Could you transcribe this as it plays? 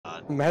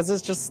Maz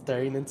is just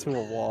staring into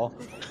a wall.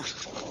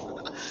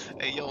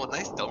 Hey, yo,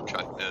 nice dump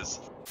truck, Miz.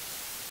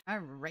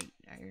 Alright,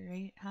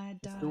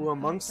 hot dog. Do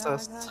amongst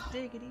us. Hot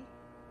diggity.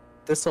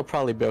 This will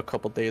probably be a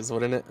couple days,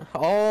 wouldn't it?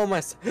 Oh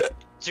my!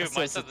 Dude,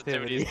 my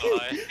sensitivity is so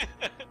high.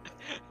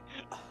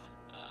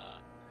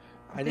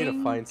 I need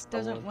to find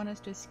someone. Doesn't want us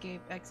to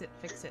escape. Exit.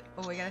 Fix it.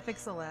 Oh, we gotta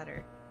fix the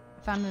ladder.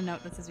 I found a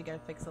note that says we gotta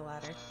fix the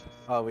ladder.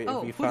 Oh,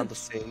 we found the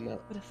same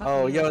note.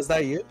 Oh, yo, is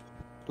that you?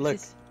 Look.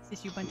 Is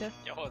this you, Bunta?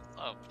 Yo, what's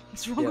up?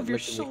 What's wrong with your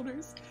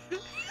shoulders?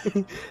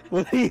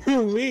 What do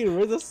you mean?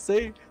 We're the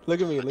same.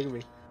 Look at me. Look at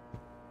me.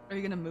 Are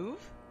you gonna move?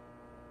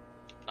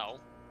 No.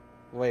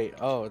 Wait.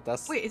 Oh,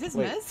 that's. Wait, is this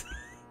Mez?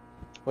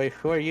 Wait,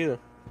 who are you?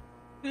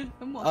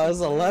 I'm Oh, it's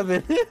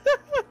 11.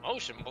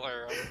 Motion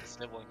blur. I'm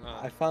disabling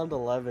that. I found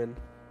 11.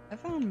 I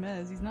found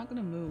Mez. He's not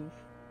gonna move.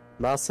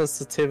 Mouse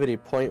sensitivity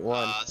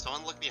 0.1.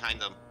 Someone look behind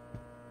them.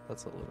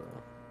 That's a little.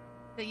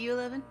 Is that you,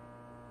 11?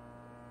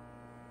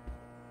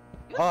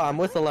 Oh, I'm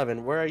with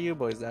 11. Where are you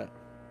boys at?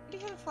 Do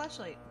you have a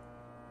flashlight?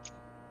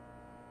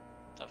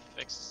 To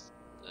fix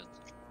it.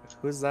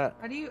 Who's that?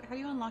 How do you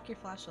unlock your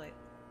flashlight?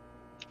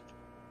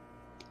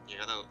 You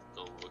gotta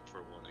go look for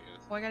one, I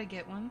guess. Oh, I gotta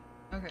get one.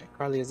 Okay.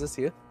 Carly, is this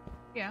you?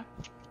 Yeah.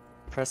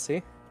 Press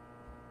C.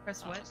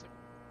 Press what?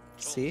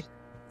 C.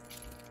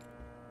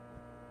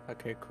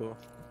 Okay, cool.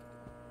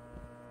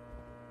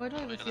 Why do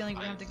I have a feeling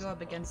we have to go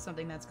up against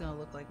something that's gonna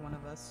look like one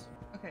of us?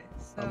 Okay,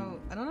 so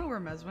I don't know where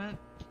Mez went.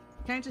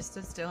 Can I just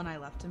stood still and I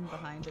left him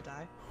behind to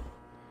die?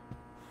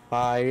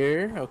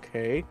 Fire.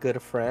 Okay,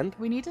 good friend.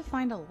 We need to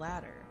find a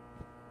ladder.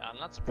 I'm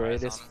not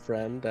surprised. Greatest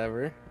friend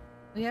ever.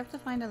 We have to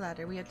find a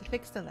ladder. We have to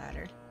fix the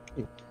ladder.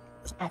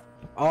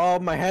 Oh,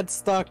 my head's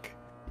stuck.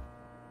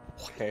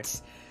 Okay.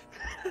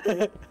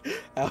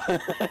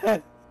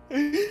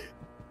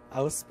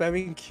 I was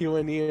spamming Q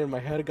and E and my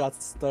head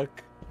got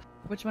stuck.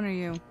 Which one are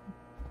you?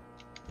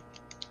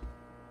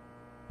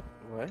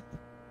 What?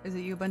 Is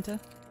it you, Bunta?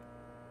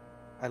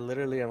 I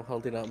literally am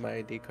holding out my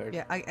ID card.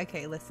 Yeah.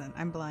 Okay. Listen,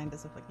 I'm blind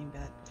as a fucking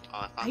bat.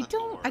 Oh,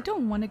 I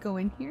don't want to go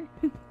in here.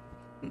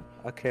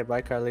 Okay,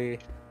 bye, Carly.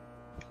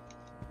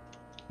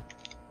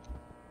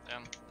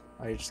 Damn.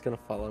 Are you just gonna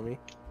follow me?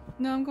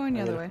 No, I'm going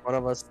the other way. One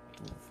of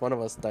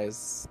us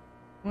dies.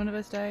 One of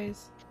us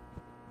dies.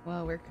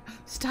 Well, we're.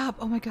 Stop!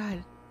 Oh my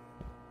god.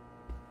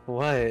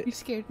 What? You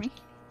scared me.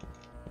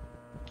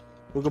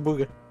 Ooga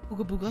booga.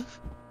 Ooga booga.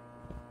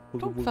 Ooga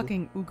Don't booga.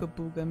 fucking ooga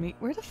booga me.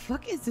 Where the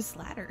fuck is this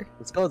ladder?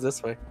 Let's go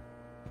this way.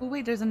 Oh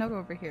wait, there's a note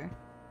over here.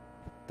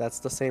 That's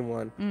the same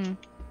one. Mm.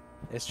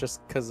 It's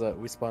just because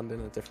we spawned in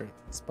a different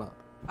spot.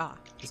 Ah.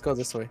 Let's go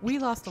this way. We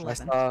lost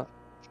 11.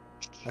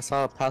 I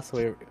saw a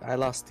pathway. I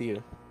lost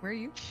you. Where are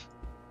you?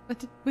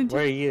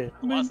 Where are you?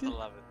 We lost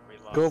 11. We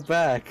lost. Go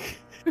back.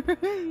 Where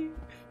are you?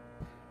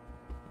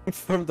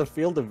 From the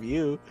field of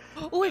view.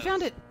 Oh, I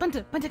found it!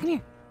 Bunta, come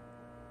here!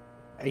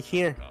 I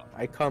hear.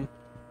 I come.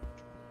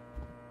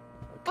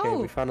 Okay, Oh,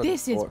 we found a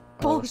this is door.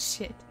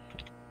 bullshit!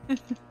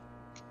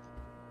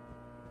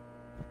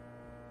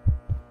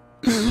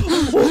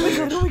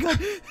 Oh my god!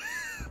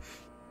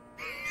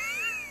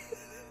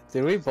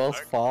 Did we both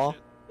fall?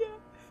 Yeah.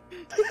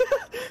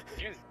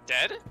 You're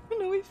dead?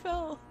 No, we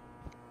fell.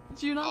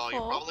 Did you not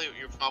fall?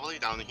 You're probably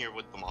down here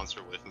with the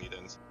monster with me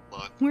then.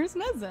 Luck. Where's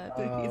Mez at?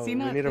 Is he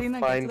not? We need did he to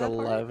not get find to that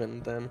part?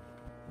 11 then.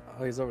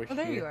 Oh, he's over Oh, here.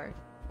 there you are.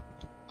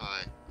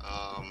 Hi.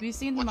 Have you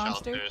seen the watch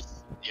out, monster?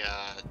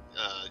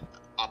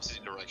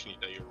 Opposite direction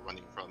that you're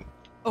running from.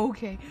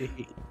 Okay.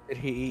 Did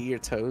he eat your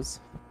toes?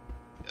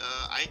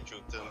 I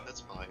juked him.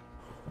 That's fine.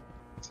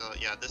 So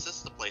yeah, this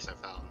is the place I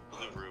found.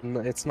 Blue room. No,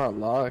 it's not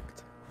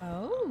locked.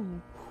 Oh.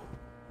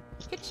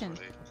 Kitchen.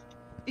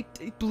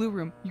 Right. Blue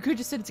room. You could have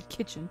just said it's a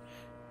kitchen.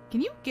 Can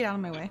you get out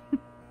of my way?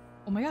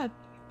 Oh my god.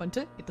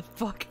 Bunta, get the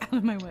fuck out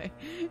of my way.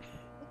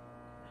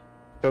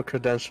 Go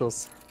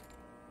credentials.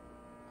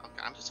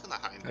 Okay, I'm just gonna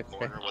hide in the Okay.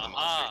 corner where the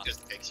monster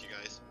just takes you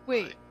guys.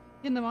 Wait, Bye.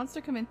 did the monster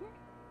come in here?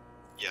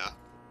 Yeah.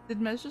 Did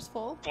Mez just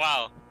fall?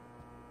 Wow.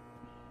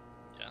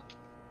 Yeah.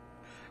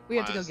 We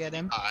have to go get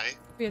him. Hi.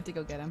 We have to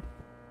go get him.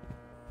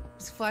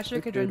 Just flash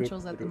your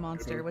credentials at the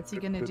monster. What's he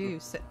gonna do?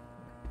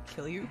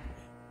 Kill you?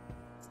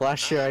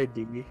 Flash your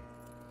ID.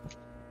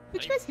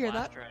 Did you guys hear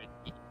that?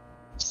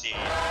 See.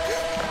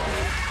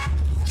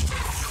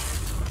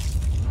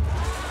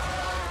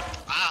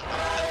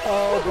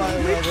 Oh my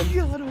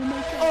god. Oh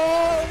my god!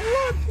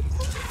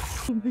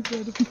 Oh, oh my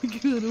god! Oh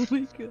my god! Oh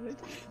my god!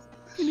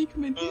 Can he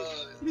come in here?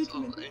 Can he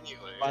come in here?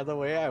 Anyway. By the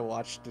way, I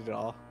watched it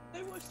all.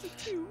 I watched it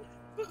too.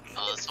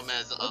 So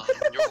Mez,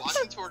 you're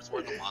walking towards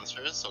where the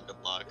monster is, so good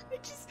luck.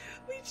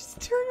 We just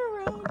turn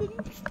around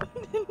and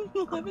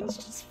Eleven's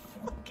just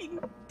fucking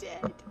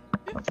dead.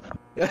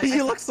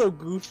 You look so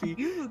goofy.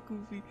 You look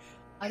goofy.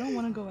 I don't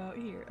want to go out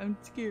here. I'm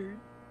scared.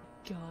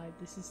 God,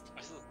 this is.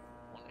 This is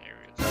one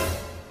area.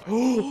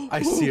 Oh,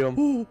 I see him.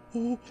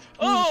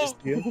 Oh!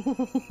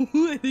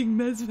 I think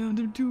Mez found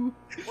him too.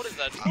 What is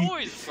that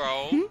noise,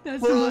 bro?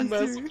 That's Oh, the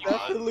Mess monster.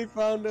 definitely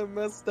found him.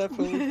 Mess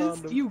definitely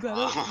found him. You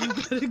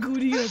gotta go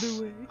the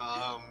other way.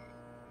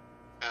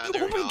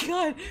 There Oh we my go.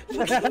 god!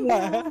 Fucking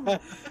hell.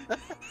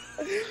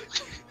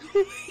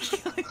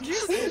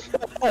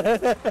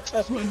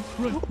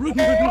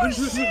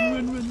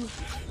 Run.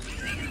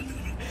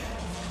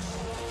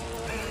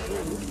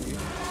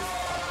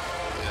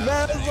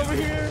 Matt is over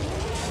here!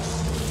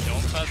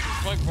 Don't pass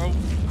this mic, bro.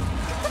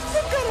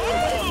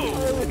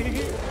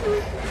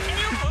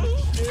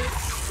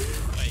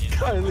 Kylie!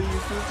 Kylie, you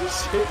piece of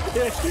shit!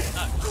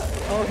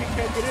 Oh, he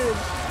can't get in!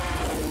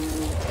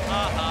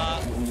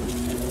 Haha.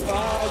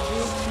 Ah,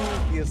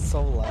 Gucci! He is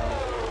so loud.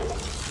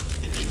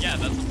 Yeah,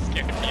 that's what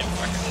scared me at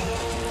first.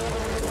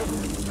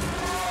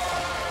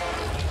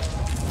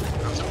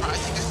 I'm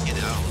surprised you guys get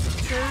out.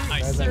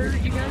 Sir,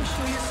 you gotta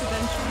show your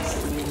credentials.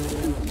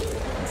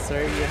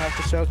 Sir, you have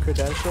to show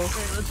credentials.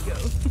 Alright, let's go.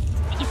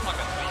 What the fuck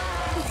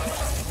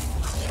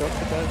is Show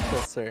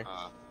credentials, sir. me?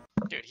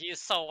 Dude, he is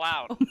so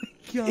loud. Oh my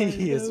god,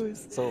 He that is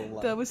was... so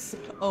loud. That was...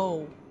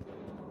 Oh.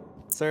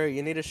 Sir,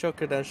 you need to show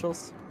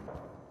credentials.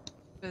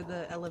 For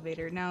the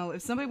elevator. Now,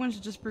 if somebody wants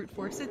to just brute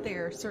force it, they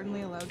are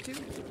certainly allowed to.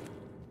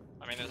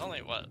 I mean, there's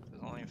only what?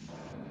 There's only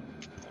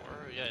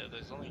 4? Yeah,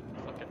 there's only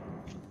fucking...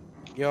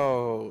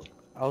 Yo,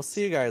 I'll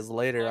see you guys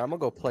later. I'm gonna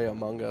go play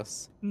Among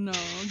Us. No,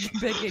 get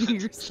back in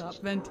here, stop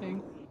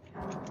venting.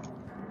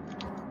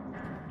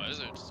 What is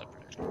it? Just up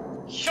there?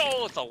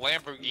 Yo, it's a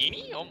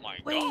Lamborghini? Oh my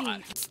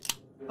god.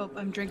 Oh,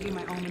 I'm drinking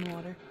my almond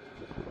water.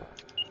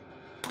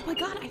 Oh my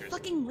god, I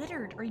fucking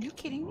littered. Are you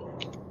kidding me?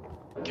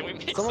 Can we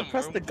make Someone some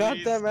press room, the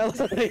please? goddamn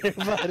elevator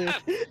button.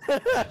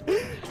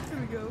 Here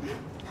we go.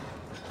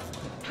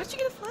 How'd you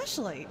get a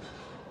flashlight?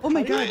 Oh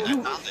my How do god, I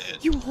you found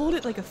it. you hold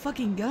it like a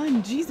fucking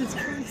gun. Jesus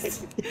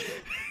Christ.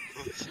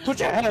 Put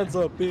your hands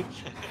up, bitch.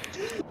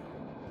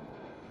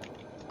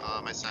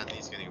 My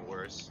sanity's getting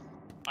worse.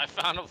 I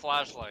found a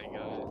flashlight, guys.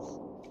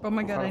 Oh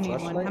my god, Found a I need one.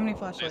 flashlight? How many There's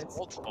flashlights?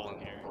 multiple in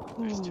here.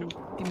 There's 2. Ooh,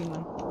 give me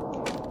one.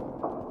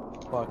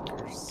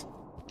 Fuckers.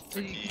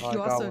 You Oh, I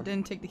got also one.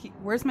 didn't take the key.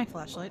 Where's my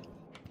flashlight?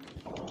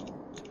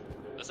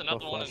 There's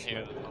another one in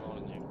here. flashlight. There's another one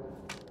in here.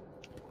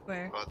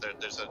 Where? Oh,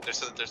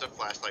 there's a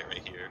flashlight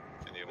right here.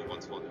 If anyone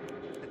wants one.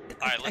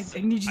 Alright, I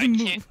listen. need you I to move.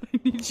 can't- I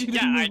need you to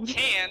Yeah, I move.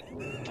 can.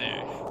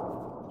 There.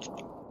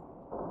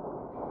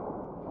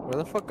 Where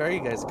the fuck are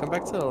you guys? Come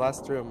back to the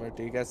last room, or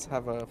do you guys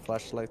have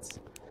flashlights?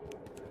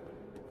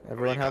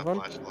 Everyone You have got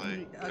one?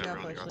 Flashlight. I got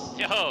Everyone flashlight.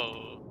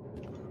 Yo!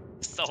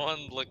 Someone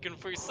looking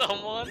for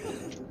someone?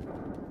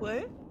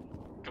 What?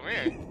 Come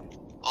here.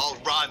 Oh,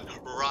 run!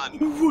 Run!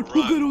 Oh god,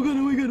 Run! oh god,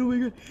 oh my god, oh my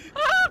god.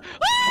 Ah!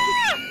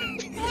 Ah!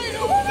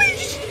 Holy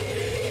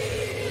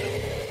shit!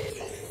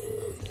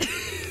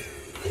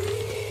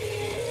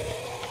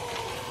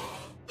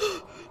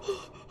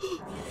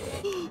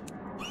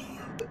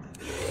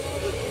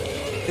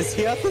 Is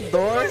he at the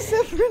door?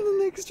 Except for in the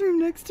next room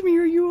next to me,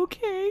 are you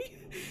okay?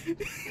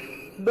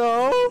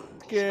 No.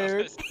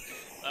 Scared.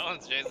 That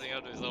one's chasing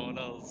after someone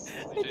else.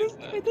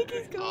 I think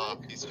he's gone.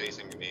 Oh, he's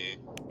facing me.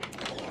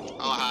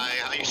 Oh, hi,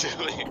 how you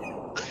doing?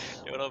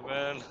 Yo, what up,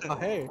 man? Oh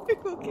hey.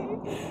 Okay.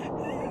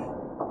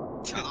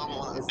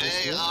 Is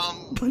this Hey, you?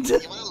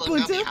 Bunta, you wanna look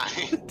up Bunta,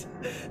 behind?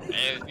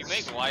 Hey, if you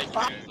make wide turns,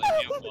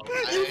 I can't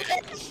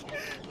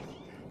follow.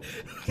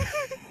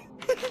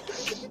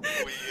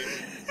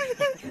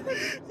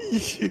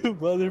 You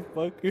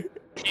motherfucker.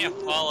 Can't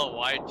follow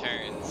wide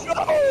turns.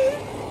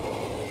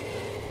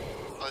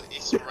 But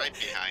he's right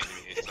behind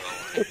me,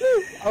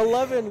 so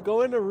 11,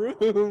 go in a room.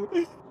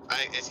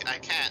 I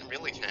can't,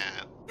 really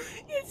can't.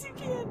 Yes, you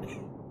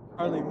can.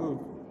 Harley, move.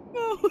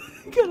 No,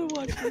 I gotta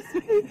watch this.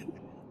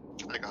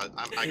 I got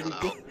out.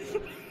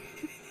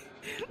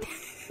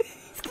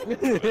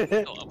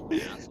 Go up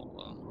the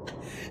asshole,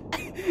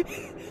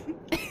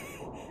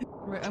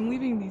 Right, I'm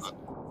leaving these.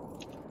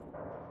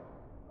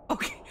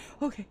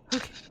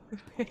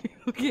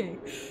 Okay.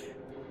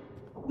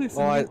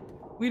 Listen,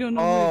 Oh, we don't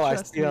know oh, who to I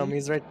trust see him. me.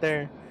 He's right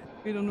there.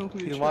 We don't know who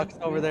to He trust walks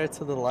over me. there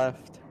to the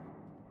left.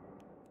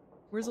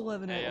 Where's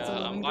 11 at? Hey, Is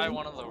 11 I'm by good?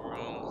 one of the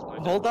rooms. My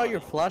Hold dead out your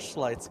body.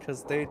 flashlights,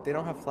 cause they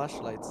don't have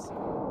flashlights.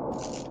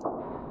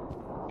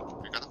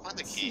 We gotta find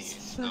the This key. is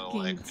So, fucking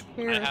like, I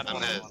have terrifying.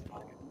 one Okay. in one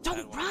pocket. I Don't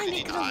had one run! in It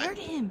Did could he die? alert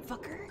him,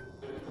 fucker.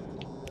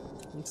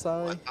 I'm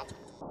sorry. what?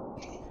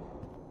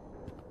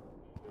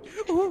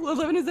 Oh,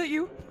 11, is that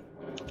you?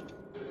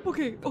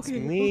 Okay.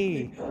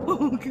 me. Okay.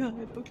 Oh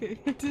god. Okay.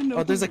 I didn't know.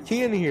 Oh, there's a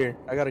key in here.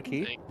 I got a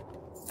key.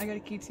 I got a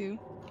key too.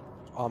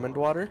 Almond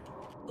water.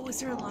 Oh, is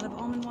there a lot of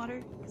almond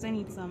water? Cause I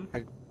need some.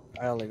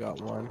 I only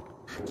got one.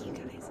 Fuck you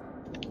guys.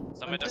 Is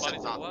that my dead Is body it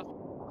still not- left?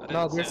 I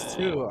No, didn't there's see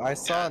two. I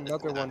saw Yeah,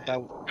 another it's- one that.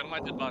 Go to my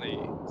dead body.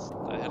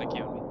 I had a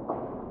key on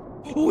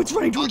me. Oh, it's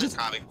running Oh, towards it's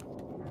us. coming.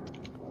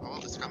 Oh,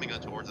 it's coming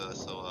towards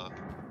us, so,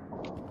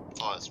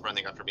 oh, it's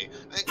running after me.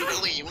 Hey,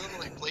 really, you wanna,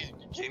 like, play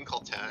a game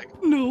called Tag?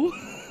 No.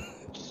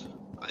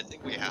 I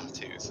think we have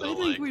to, so, I think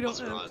like, we don't let's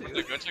have run. to.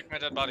 So go check my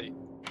dead body.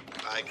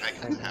 I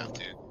kind of have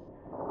to.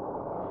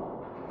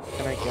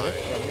 Can I get it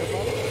from your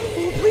body?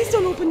 Oh, please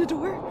don't open the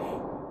door.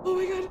 Oh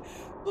my god.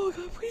 Oh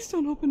god, please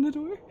don't open the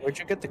door. Where'd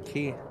you get the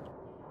key?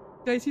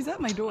 Guys, he's at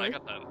my door. I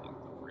got that in the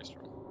first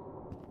room.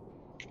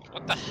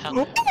 What the hell?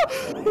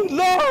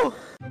 No!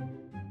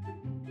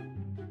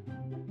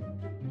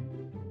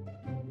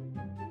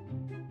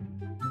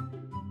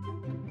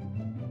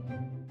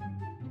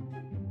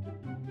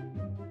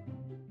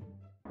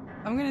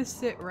 I'm gonna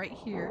sit right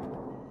here.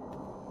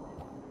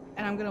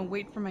 And I'm gonna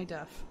wait for my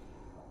death.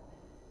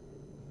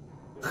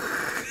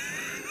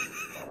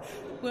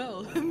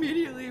 Well,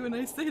 immediately when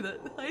I say that,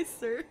 hi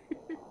sir.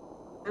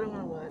 I don't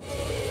know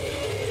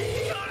what.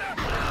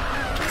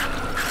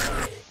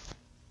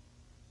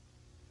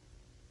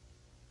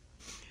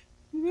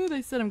 When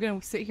I said I'm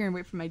gonna sit here and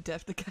wait for my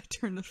death, the guy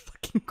turned the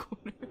fucking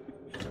corner.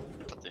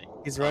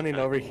 He's running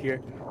over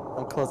here.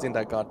 I'm closing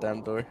that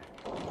goddamn door.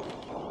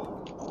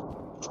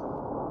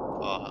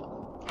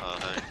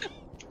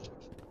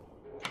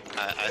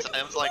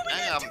 I was like,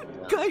 damn.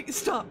 Guy,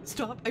 stop,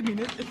 I mean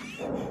it.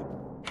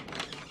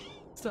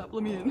 Stop,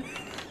 let me in.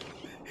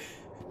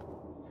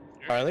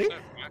 Carly?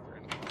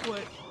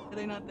 What? Are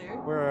they not there?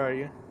 Where are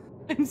you?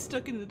 I'm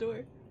stuck in the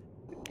door.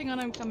 Hang on,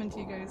 I'm coming to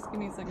you guys. Give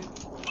me a second.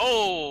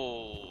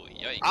 Oh,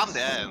 yikes. I'm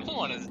dead.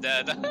 Someone is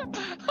dead. Don't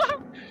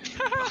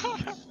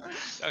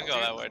go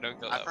that way, don't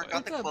go I that way.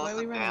 forgot to What's up? Why close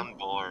we the running? damn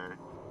door.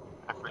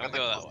 I forgot Don't go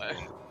to that close way.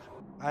 the door.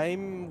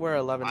 I'm where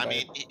 11 I died.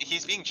 mean,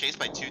 he's being chased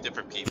by 2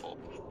 different people.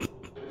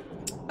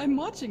 I'm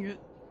watching it.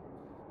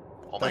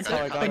 Oh my That's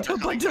god, how I they're got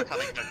coming, it. they're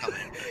coming, they're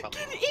coming, they're coming.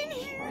 Get in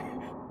here!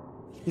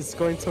 He's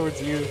going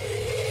towards you.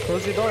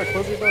 Close your door,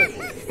 close your door.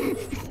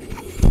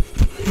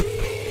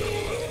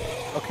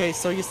 Okay,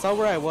 so you saw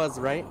where I was,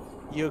 right?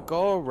 You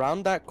go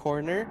around that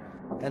corner,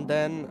 and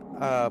then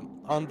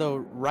on the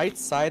right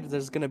side,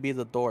 there's gonna be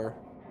the door.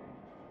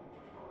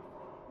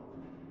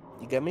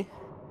 You get me?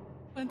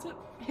 Bunta,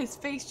 his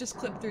face just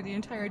clipped through the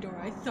entire door.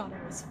 I thought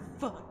I was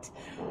fucked.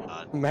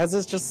 Maz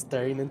is just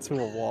staring into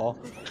a wall.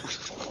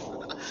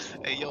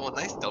 Hey, yo, a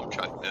nice dump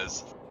truck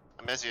is.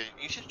 Mezia,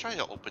 you should try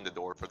to open the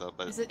door for them,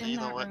 but Is it in you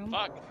know that what? room?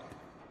 Fuck.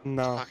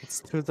 No, Fuck. it's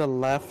to the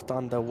left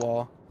on the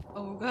wall.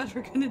 Oh god,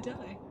 we're gonna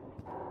die.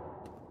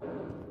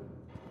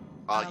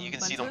 You can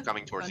see them Bunta?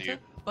 coming towards Bunta? you.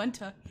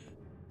 Bunta.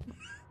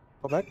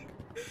 Go back.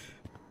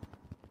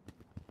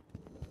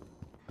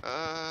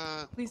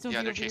 Please don't yeah,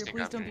 be they're over here. chasing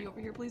Please after don't be you. over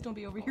here. Please don't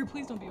be over here.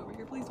 Please don't be over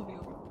here. Please don't be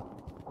over here.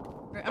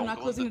 Alright, I'm Don't not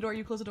go closing in the door.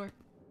 You close the door.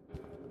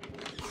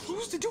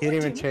 Close the door. He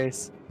didn't even damn it.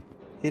 chase.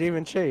 He didn't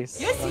even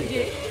chase. Yes, Oh, he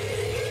did.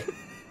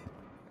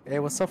 Hey,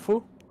 what's up,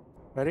 fool?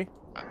 Ready?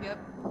 Yep.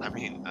 I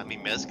mean,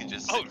 Mez could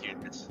just Oh. sit here.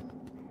 Just...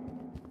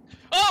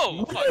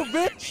 Oh! Oh, Fuck.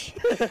 bitch!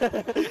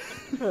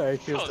 Alright,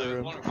 here's Oh, the there's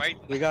room. one right.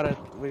 We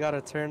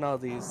gotta turn all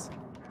these.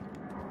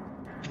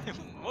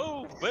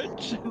 Move,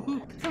 bitch.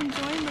 Come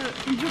join the.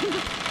 Come join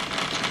the.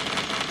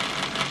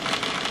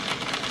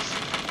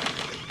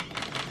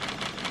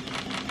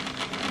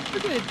 We're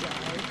gonna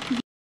die.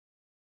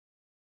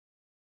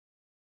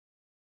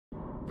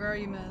 Where are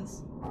you,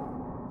 Mez?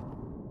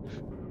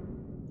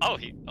 Oh,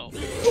 he. Oh.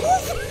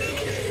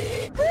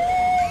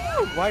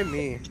 Why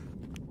me?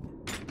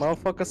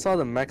 Motherfucker saw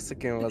the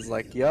Mexican, was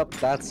like, yup,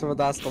 that's the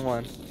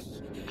one.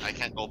 I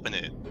can't open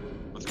it.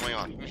 What's going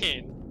on? I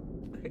mean,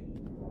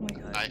 Oh my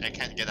god. I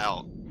can't get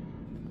out.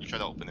 You try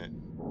to open it.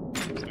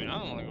 I mean, I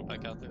don't want to go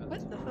back out there.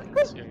 What the fuck?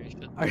 That's scary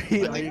shit. Are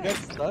you guys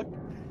stuck?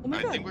 Oh my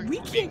I god, think we're- we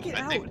can't get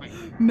I out! think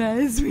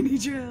Mez, we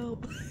need your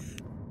help.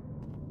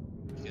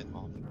 Get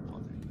off.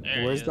 There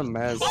he Where's the is.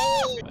 mess?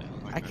 Oh!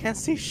 I can't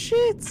see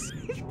shit!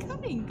 He's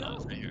coming, No, go!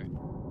 it's right here.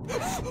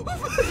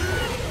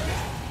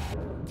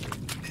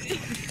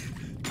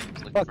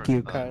 Looking Fuck for,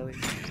 you, Kylie.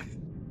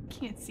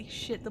 Can't see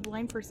shit, the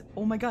blind person.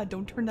 Oh my god,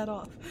 don't turn that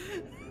off.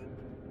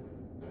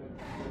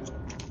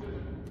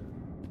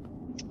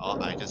 Oh,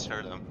 I just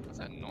heard him. What's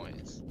that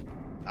noise?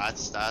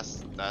 That's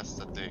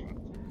the thing.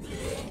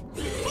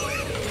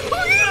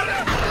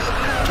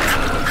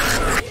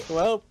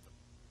 Well,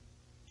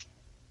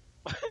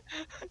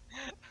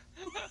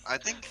 I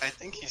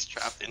think he's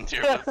trapped in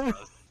here with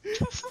us.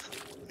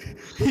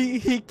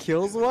 he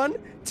kills one,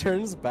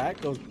 turns back,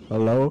 goes,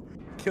 hello?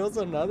 Kills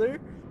another,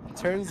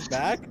 turns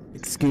back,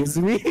 excuse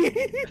me?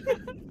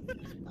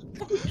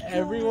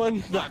 Everyone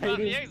I found died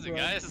the in exit, front.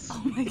 guys.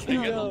 Oh my I guess god.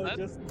 I'm No, dead.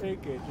 just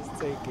take it, just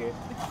take it.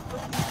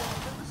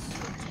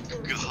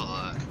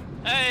 God.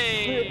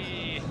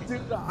 Hey!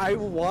 Dude, I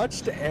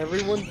watched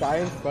everyone die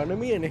in front of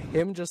me and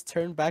him just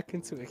turn back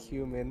into a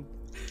human.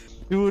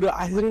 Dude,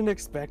 I didn't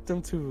expect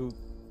him to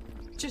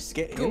Just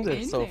get go in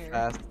there so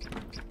fast.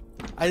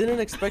 I didn't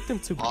expect him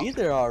to be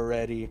there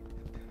already.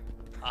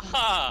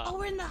 Aha! Oh,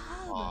 we're in the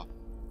hub. Oh,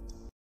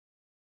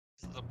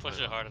 Doesn't push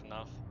it hard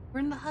enough. We're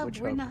in the hub. Which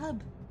we're in the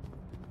hub? hub.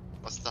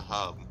 what's the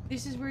hub?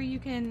 This is where you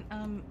can,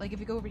 like, if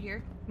you go over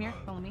here. Come here,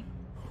 follow me.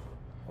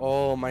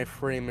 Oh, my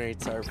frame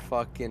rates are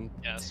fucking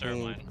Yeah, so are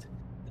mine. tanked.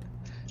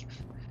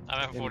 I'm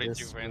at In 42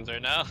 this frames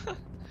room. right now.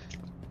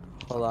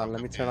 Hold on,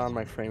 let me turn on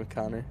my frame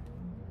counter.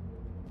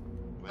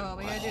 Oh,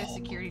 we gotta do a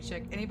security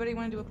check. Anybody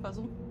want to do a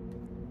puzzle?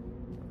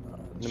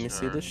 Let me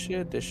see Sure. this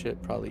shit. This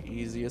shit probably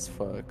easy as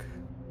fuck.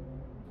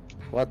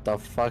 What the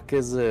fuck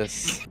is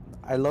this?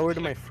 I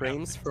lowered my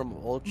frames from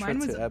ultra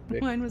to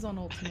epic. Mine was on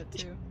ultimate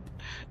too.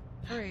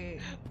 Alright.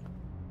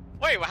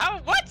 Wait, how?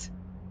 What?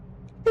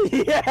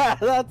 Yeah,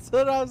 that's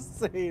what I'm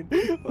saying.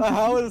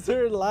 How is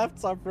her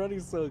laptop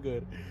running so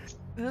good?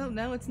 Well,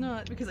 now it's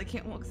not because I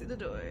can't walk through the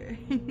door.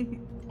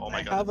 Oh my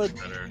I god, have that's a-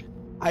 better.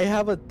 I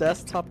have a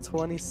desktop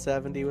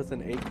 2070 with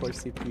an 8-core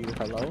CPU.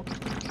 Hello?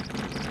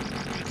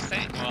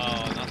 Insane.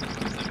 Well, not the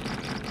 27.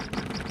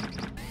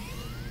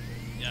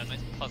 Yeah, nice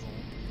puzzle.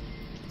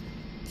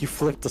 You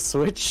flipped the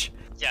switch?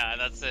 Yeah,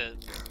 that's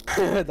it.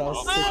 That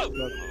was Oh, sick,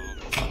 no! bro.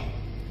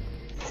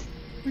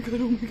 Oh my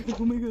god, oh my god,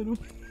 oh my god, oh my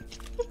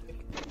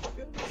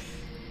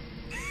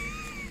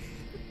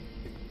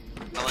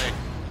god. Like,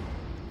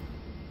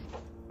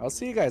 I'll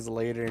see you guys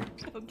later.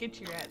 I'll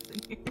get your ass in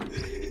here.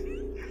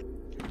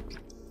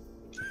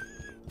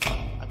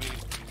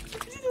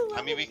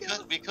 I mean, we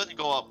could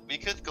go up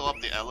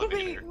the elevator.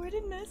 Wait, where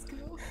did Ness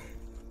go?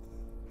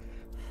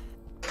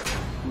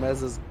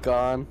 Mez is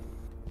gone.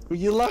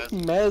 You left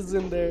Mez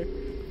in there.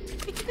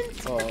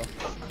 Oh.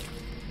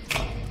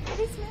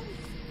 Where's Ness?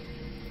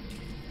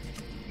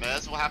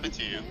 Mez, what happened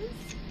to you? Is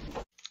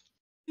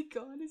he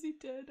gone? Is he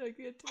dead? I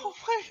can't tell. Oh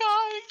my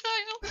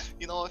god!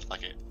 You know what?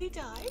 Fuck it. Did he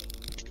die?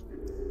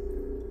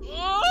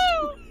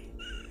 Oh!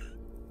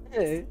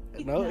 Hey,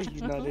 no,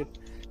 you nodded.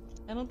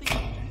 I don't think.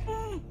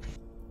 I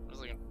was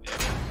looking. Yeah.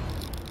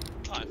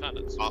 Oh, I found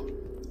it. Oh,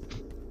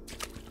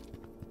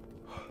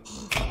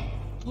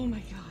 Oh my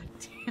god,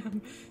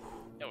 damn.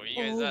 Yeah, where you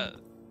guys at?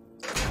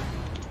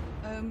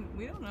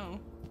 We don't know.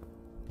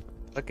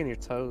 Look in your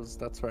toes.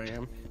 That's where I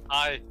am.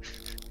 Hi.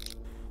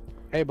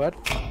 Hey, bud.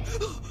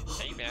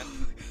 Hey, man.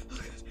 Oh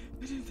god,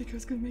 I didn't think I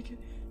was gonna make it.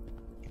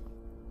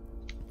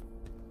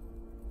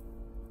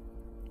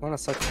 Wanna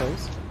suck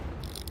toes?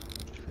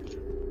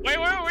 Wait,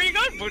 where are you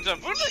going, Bunta?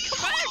 Bunta,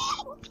 come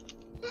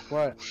back!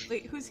 What?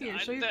 Wait, who's here?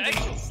 Show your The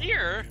credentials. exit's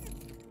here.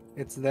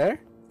 It's there?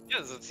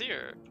 Yes, it's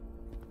here.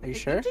 Are you You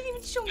sure? didn't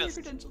even show me your Yes.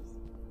 credentials.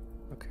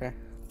 Okay.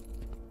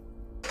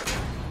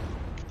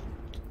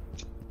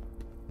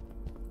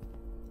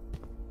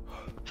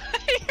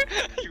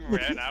 You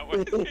ran out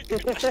with it.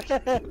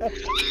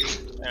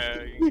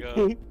 There you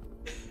go.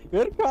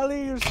 Good,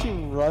 probably if she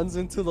runs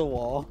into the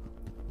wall.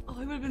 Oh, I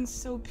would have been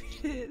so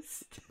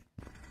pissed.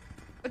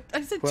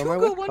 I said Who two am I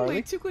go with, one Carly?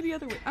 way, two go the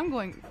other way. I'm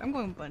going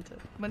Bunta.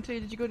 Bunta,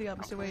 did you go the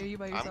opposite way? Are you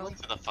by I yourself?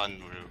 went to the fun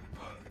room.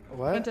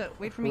 What? Bunta,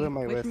 wait for Who me. am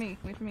I Wait with? for me.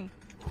 Wait for me.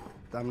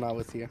 I'm not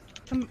with you.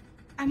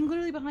 I'm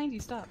literally behind you.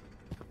 Stop.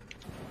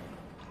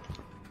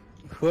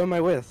 Who am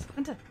I with?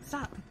 Bunta,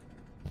 stop.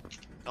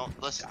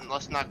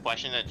 Let's not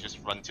question it. Just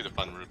run to the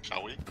fun room,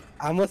 shall we?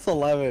 I'm with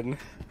 11.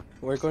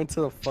 We're going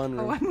to the fun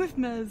room. Oh, I'm with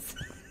Mez.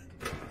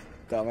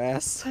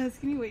 Dumbass. Mez,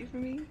 can you wait for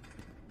me?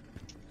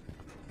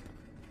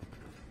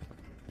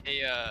 Hey,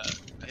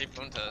 hey,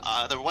 Bunta.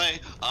 Other way,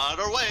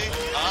 other way,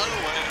 other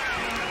way.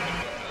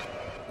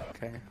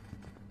 Okay.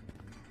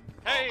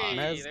 Hey,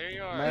 Mez- there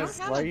you are. I don't Mez,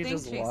 have why a are you thing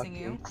just chasing walking?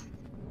 you.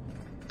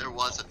 There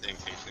was a thing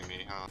chasing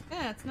me, huh?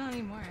 Yeah, it's not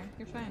anymore.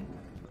 You're fine.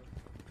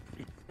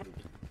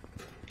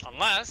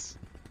 Unless.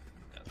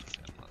 Yeah, that's it,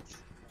 unless.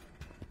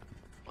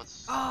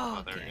 What's Oh,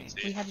 other okay.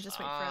 insane? We had to just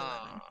wait for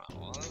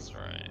 11. Well, that's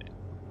right.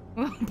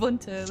 Well,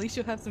 Bunta, at least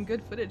you'll have some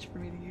good footage for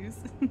me to use.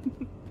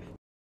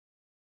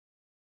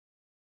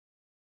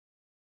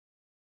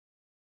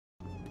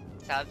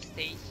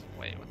 Substation.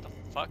 Wait, what the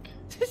fuck?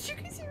 Did you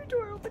guys hear your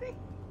door opening?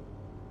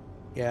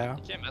 Yeah.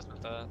 You can't mess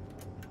with that.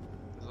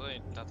 There's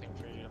really nothing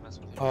for you to mess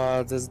with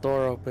here. This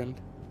door opened.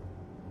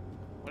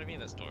 What do you mean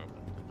this door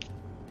open?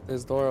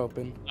 This door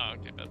opened. Oh,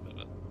 okay, bet.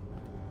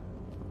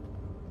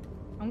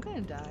 I'm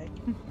gonna die.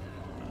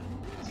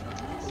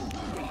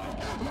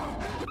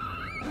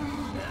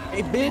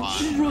 Hey,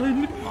 bitch!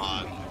 Run!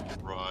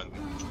 Run.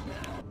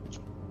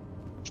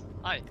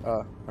 Hi.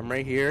 I'm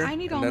right here. I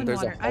need and then almond there's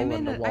water. a hole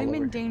in the wall I'm over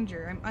in here.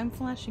 danger. I'm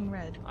flashing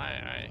red.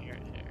 Hi, here.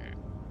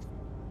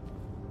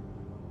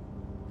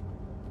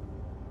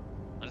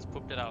 I just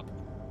pooped it out.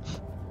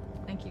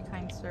 Thank you,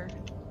 kind sir.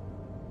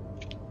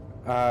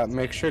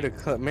 Make sure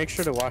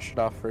to wash it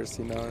off first,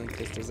 you know, in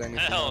case there's anything.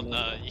 Hell on it.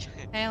 no.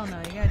 Hell no,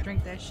 you gotta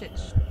drink that shit.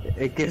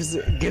 It gives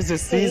it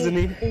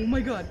seasoning. Oh my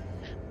god.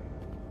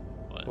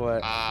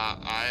 What?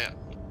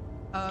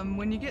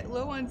 When you get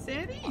low on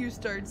sanity, you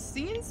start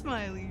seeing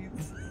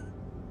smileys.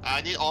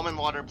 I need almond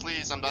water,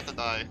 please. I'm about to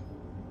die.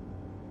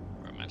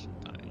 Or imagine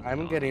dying.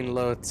 I'm getting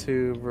low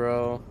too,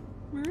 bro.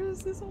 Where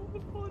is this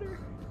almond water?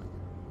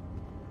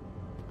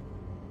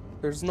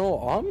 There's no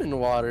almond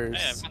waters.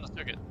 Hey, I found the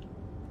circuit.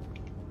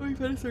 Oh, you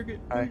found a circuit.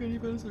 Oh Hi. my god, you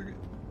found a circuit.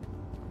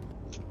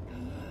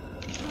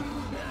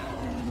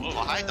 Whoa.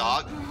 Oh, hi,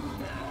 dog.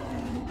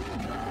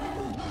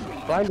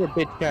 Find your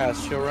bitch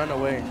ass. She'll run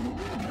away.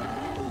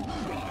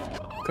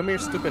 Come here,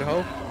 stupid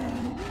hoe.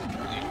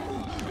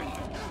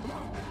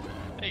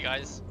 Hey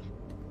guys.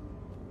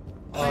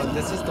 Oh,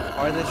 this is the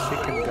farthest she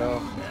can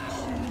go.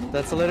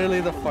 That's literally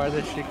the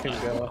farthest she can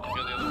go.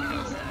 Go the other way,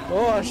 guys.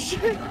 Oh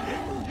shit!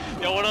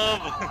 Yo, what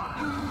up?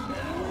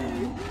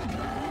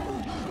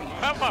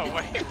 Out my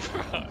way,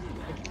 bro.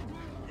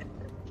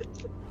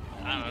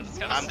 I don't know, just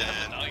kind of I'm dead.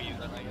 doggies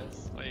then, I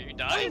guess. Wait, you Oh,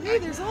 died? hey,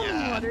 there's almond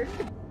Yeah. water.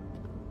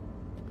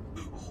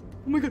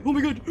 Oh my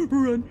god,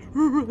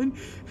 run.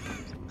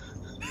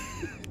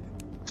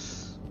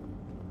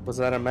 Was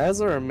that a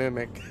Mez or a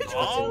mimic?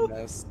 Hello?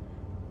 That's a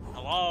Mez.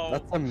 Hello?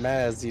 That's a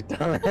Mez, you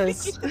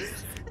dumbass.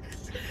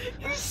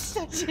 You're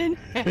such an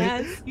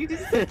ass. You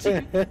just such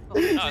a. No,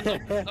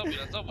 it's open,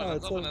 it's open, Oh,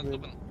 it's it's open, it's open.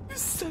 open. You're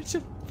such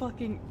a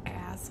fucking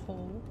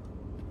asshole.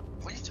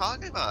 What are you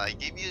talking about? I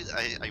gave you.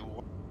 I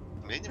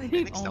made I it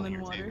need mixed down almond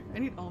here, water. too. I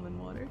need almond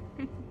water.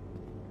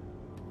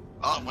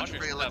 Oh, Watch why'd you your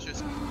bring step.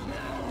 electricity?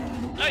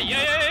 Hey,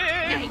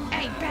 yeah!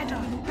 Hey, bad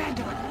dog, bad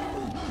dog.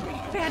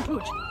 Bad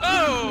pooch.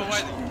 Oh!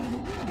 Why?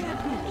 Bad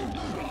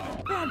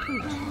pooch. Bad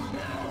pooch.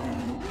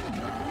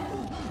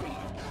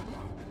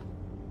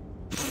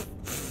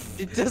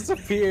 It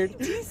disappeared.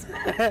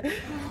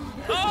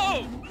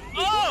 Oh!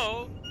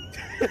 Oh!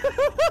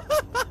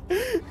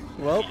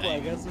 Well, I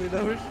guess we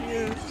know where she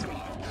is.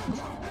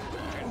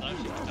 Turns out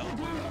she's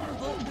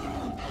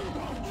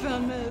teleported.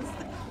 Found Miss.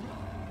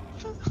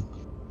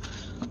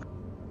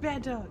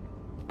 Bad dog.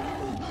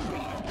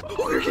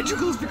 Oh, you're getting too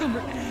close for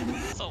comfort.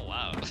 So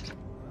loud.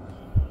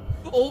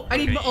 Oh, I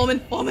need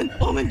almond, almond,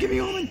 almond, give me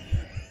almond.